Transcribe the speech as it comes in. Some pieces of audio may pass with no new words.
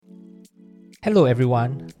Hello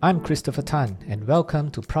everyone, I'm Christopher Tan and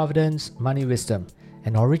welcome to Providence Money Wisdom,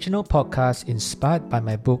 an original podcast inspired by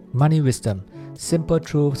my book Money Wisdom, Simple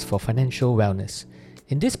Truths for Financial Wellness.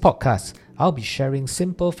 In this podcast, I'll be sharing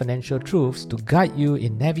simple financial truths to guide you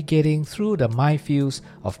in navigating through the minefields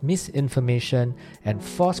of misinformation and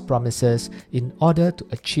false promises in order to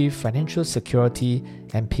achieve financial security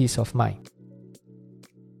and peace of mind.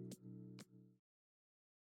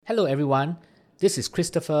 Hello everyone, this is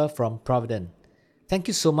Christopher from Providence. Thank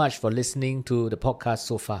you so much for listening to the podcast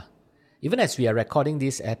so far. Even as we are recording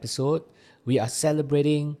this episode, we are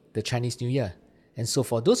celebrating the Chinese New Year. And so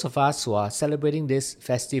for those of us who are celebrating this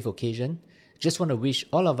festive occasion, just want to wish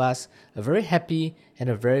all of us a very happy and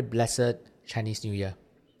a very blessed Chinese New Year.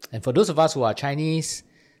 And for those of us who are Chinese,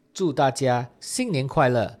 祝大家新年快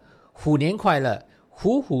乐，虎年快乐，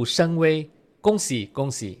虎虎生威，恭喜恭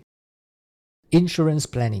喜。Insurance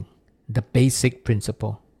planning, the basic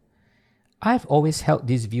principle. I've always held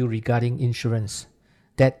this view regarding insurance,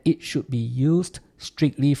 that it should be used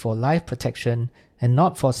strictly for life protection and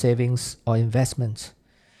not for savings or investments.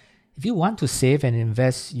 If you want to save and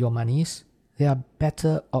invest your monies, there are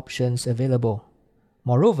better options available.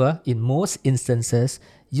 Moreover, in most instances,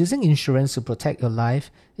 using insurance to protect your life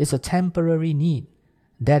is a temporary need.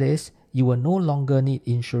 That is, you will no longer need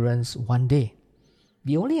insurance one day.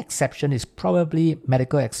 The only exception is probably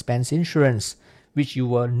medical expense insurance, which you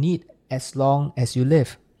will need as long as you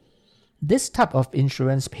live. This type of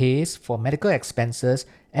insurance pays for medical expenses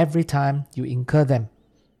every time you incur them.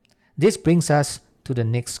 This brings us to the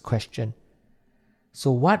next question.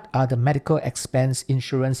 So what are the medical expense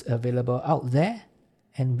insurance available out there,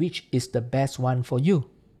 and which is the best one for you?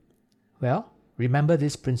 Well, remember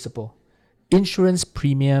this principle. Insurance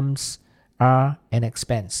premiums are an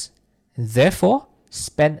expense. Therefore,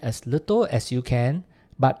 spend as little as you can,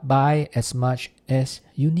 but buy as much as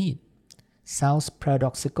you need. Sounds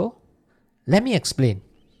paradoxical? Let me explain.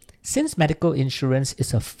 Since medical insurance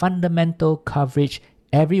is a fundamental coverage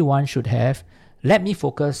everyone should have, let me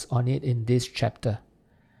focus on it in this chapter.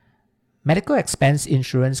 Medical expense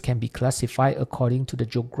insurance can be classified according to the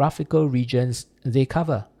geographical regions they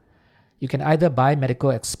cover. You can either buy medical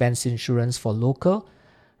expense insurance for local,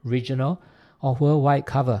 regional, or worldwide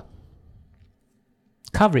cover.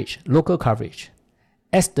 Coverage, local coverage.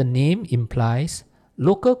 As the name implies,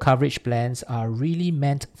 local coverage plans are really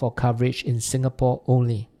meant for coverage in Singapore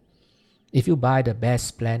only. If you buy the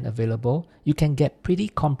best plan available, you can get pretty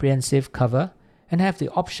comprehensive cover and have the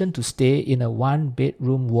option to stay in a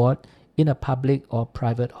one-bedroom ward in a public or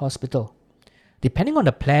private hospital. Depending on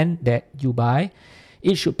the plan that you buy,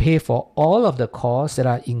 it should pay for all of the costs that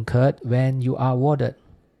are incurred when you are warded.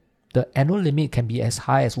 The annual limit can be as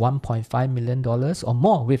high as $1.5 million or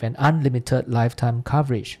more with an unlimited lifetime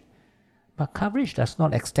coverage. But coverage does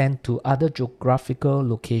not extend to other geographical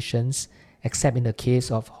locations except in the case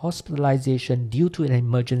of hospitalization due to an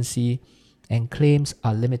emergency, and claims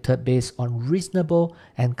are limited based on reasonable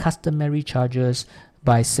and customary charges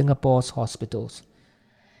by Singapore's hospitals.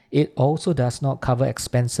 It also does not cover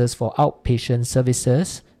expenses for outpatient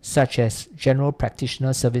services such as general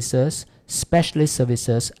practitioner services, specialist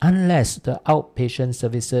services, unless the outpatient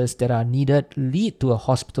services that are needed lead to a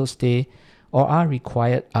hospital stay or are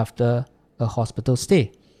required after a hospital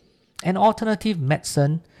stay. And alternative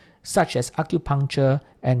medicine such as acupuncture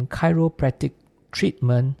and chiropractic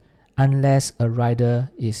treatment, unless a rider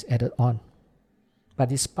is added on. But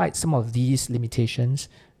despite some of these limitations,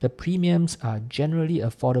 the premiums are generally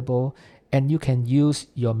affordable and you can use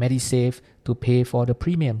your MediSave to pay for the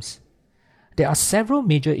premiums. There are several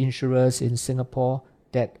major insurers in Singapore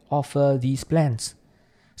that offer these plans.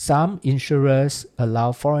 Some insurers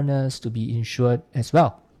allow foreigners to be insured as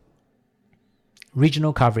well.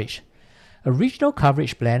 Regional coverage. A regional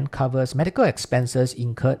coverage plan covers medical expenses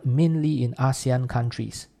incurred mainly in ASEAN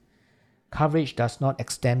countries. Coverage does not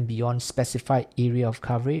extend beyond specified area of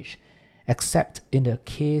coverage, except in the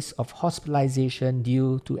case of hospitalization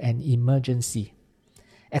due to an emergency.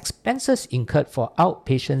 Expenses incurred for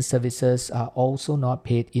outpatient services are also not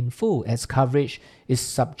paid in full as coverage is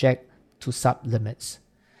subject to sub-limits.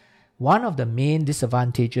 One of the main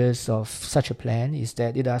disadvantages of such a plan is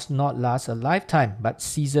that it does not last a lifetime but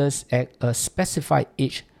ceases at a specified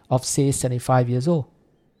age of say 75 years old.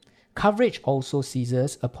 Coverage also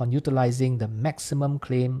ceases upon utilizing the maximum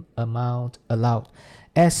claim amount allowed,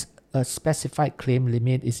 as a specified claim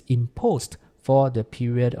limit is imposed for the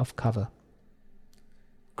period of cover.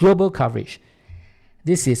 Global coverage.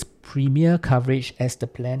 This is premier coverage as the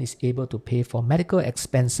plan is able to pay for medical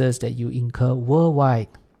expenses that you incur worldwide.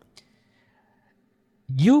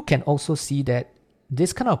 You can also see that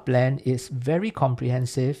This kind of plan is very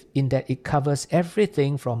comprehensive in that it covers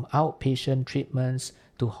everything from outpatient treatments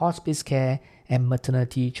to hospice care and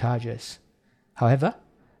maternity charges. However,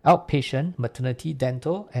 outpatient, maternity,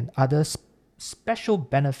 dental, and other special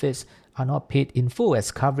benefits are not paid in full as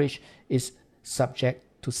coverage is subject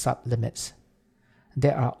to sub-limits.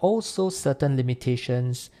 There are also certain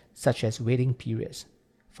limitations such as waiting periods.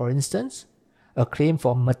 For instance, a claim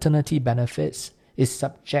for maternity benefits is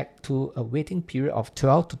subject to a waiting period of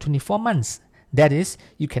 12 to 24 months. That is,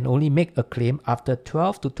 you can only make a claim after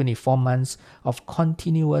 12 to 24 months of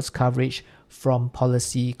continuous coverage from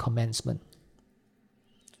policy commencement.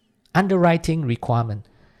 Underwriting requirement.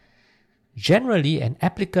 Generally, an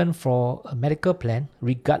applicant for a medical plan,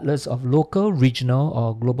 regardless of local, regional,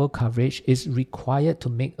 or global coverage, is required to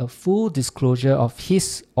make a full disclosure of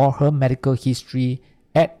his or her medical history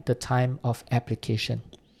at the time of application.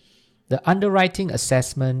 The underwriting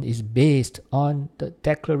assessment is based on the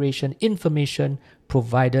declaration information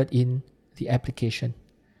provided in the application.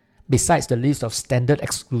 Besides the list of standard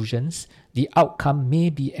exclusions, the outcome may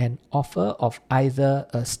be an offer of either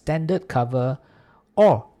a standard cover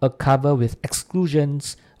or a cover with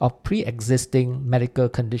exclusions of pre-existing medical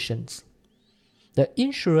conditions. The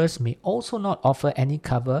insurers may also not offer any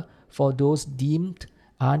cover for those deemed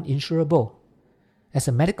uninsurable. As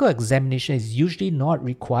a medical examination is usually not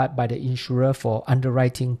required by the insurer for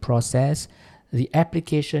underwriting process, the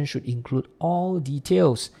application should include all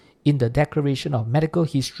details in the declaration of medical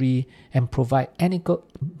history and provide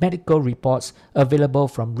medical reports available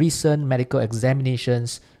from recent medical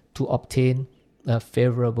examinations to obtain a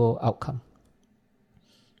favorable outcome.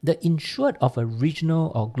 The insured of a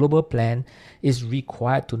regional or global plan is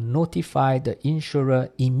required to notify the insurer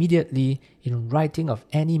immediately in writing of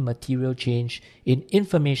any material change in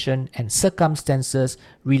information and circumstances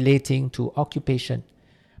relating to occupation,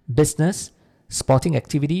 business, sporting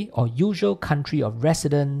activity, or usual country of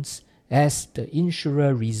residence, as the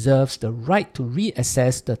insurer reserves the right to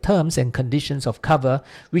reassess the terms and conditions of cover,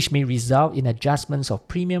 which may result in adjustments of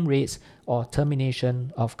premium rates or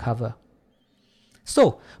termination of cover.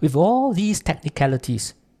 So, with all these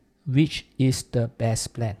technicalities, which is the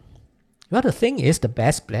best plan? Well, the thing is, the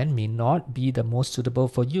best plan may not be the most suitable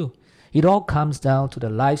for you. It all comes down to the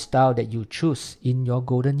lifestyle that you choose in your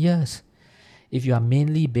golden years. If you are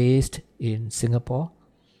mainly based in Singapore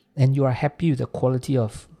and you are happy with the quality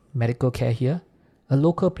of medical care here, a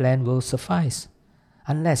local plan will suffice.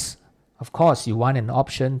 Unless, of course, you want an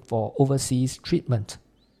option for overseas treatment.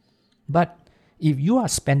 But if you are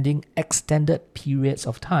spending extended periods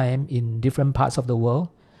of time in different parts of the world,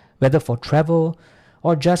 whether for travel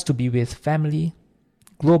or just to be with family,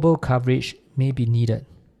 global coverage may be needed.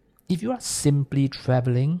 If you are simply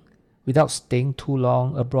traveling without staying too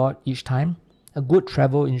long abroad each time, a good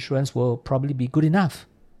travel insurance will probably be good enough.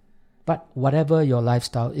 But whatever your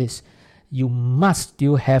lifestyle is, you must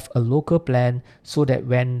still have a local plan so that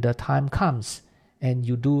when the time comes and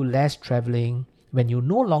you do less traveling, when you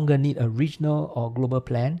no longer need a regional or global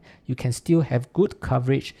plan, you can still have good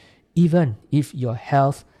coverage even if your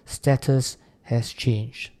health status has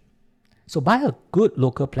changed. So buy a good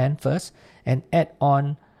local plan first and add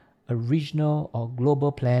on a regional or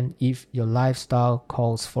global plan if your lifestyle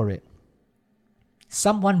calls for it.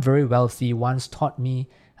 Someone very wealthy once taught me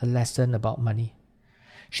a lesson about money.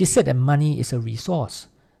 She said that money is a resource.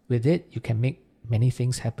 With it, you can make many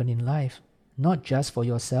things happen in life, not just for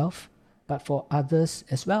yourself, but for others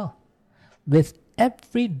as well. With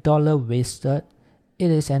every dollar wasted, it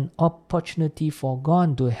is an opportunity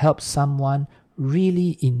foregone to help someone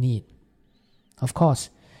really in need. Of course,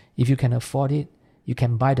 if you can afford it, you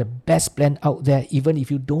can buy the best plan out there even if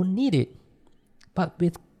you don't need it. But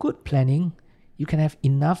with good planning, you can have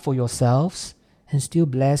enough for yourselves and still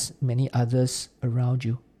bless many others around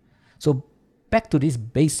you. So back to this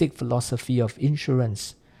basic philosophy of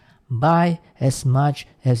insurance. Buy as much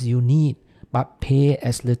as you need, but pay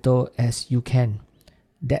as little as you can.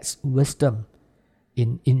 That's wisdom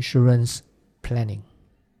in insurance planning.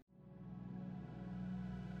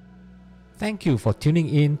 Thank you for tuning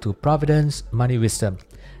in to Providence Money Wisdom.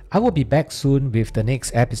 I will be back soon with the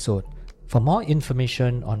next episode. For more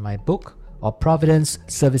information on my book or Providence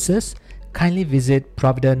services, kindly visit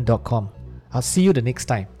provident.com. I'll see you the next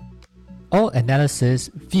time. All analysis,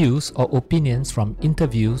 views or opinions from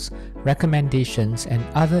interviews, recommendations and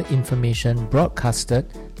other information broadcasted,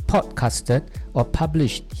 podcasted or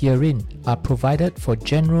published herein are provided for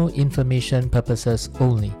general information purposes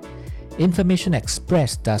only. Information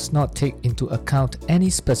expressed does not take into account any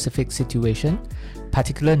specific situation,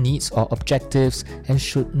 particular needs or objectives and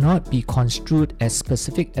should not be construed as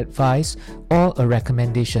specific advice or a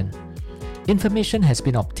recommendation. Information has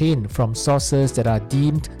been obtained from sources that are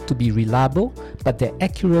deemed to be reliable, but their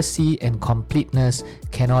accuracy and completeness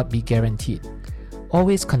cannot be guaranteed.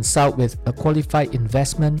 Always consult with a qualified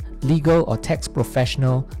investment, legal or tax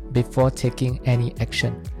professional before taking any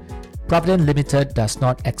action. Provident Limited does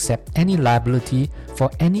not accept any liability for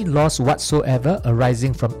any loss whatsoever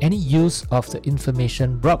arising from any use of the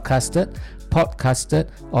information broadcasted, podcasted,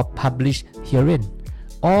 or published herein.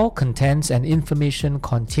 All contents and information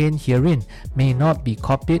contained herein may not be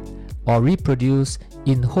copied or reproduced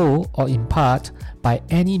in whole or in part by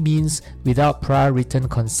any means without prior written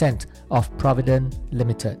consent of Provident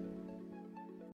Limited.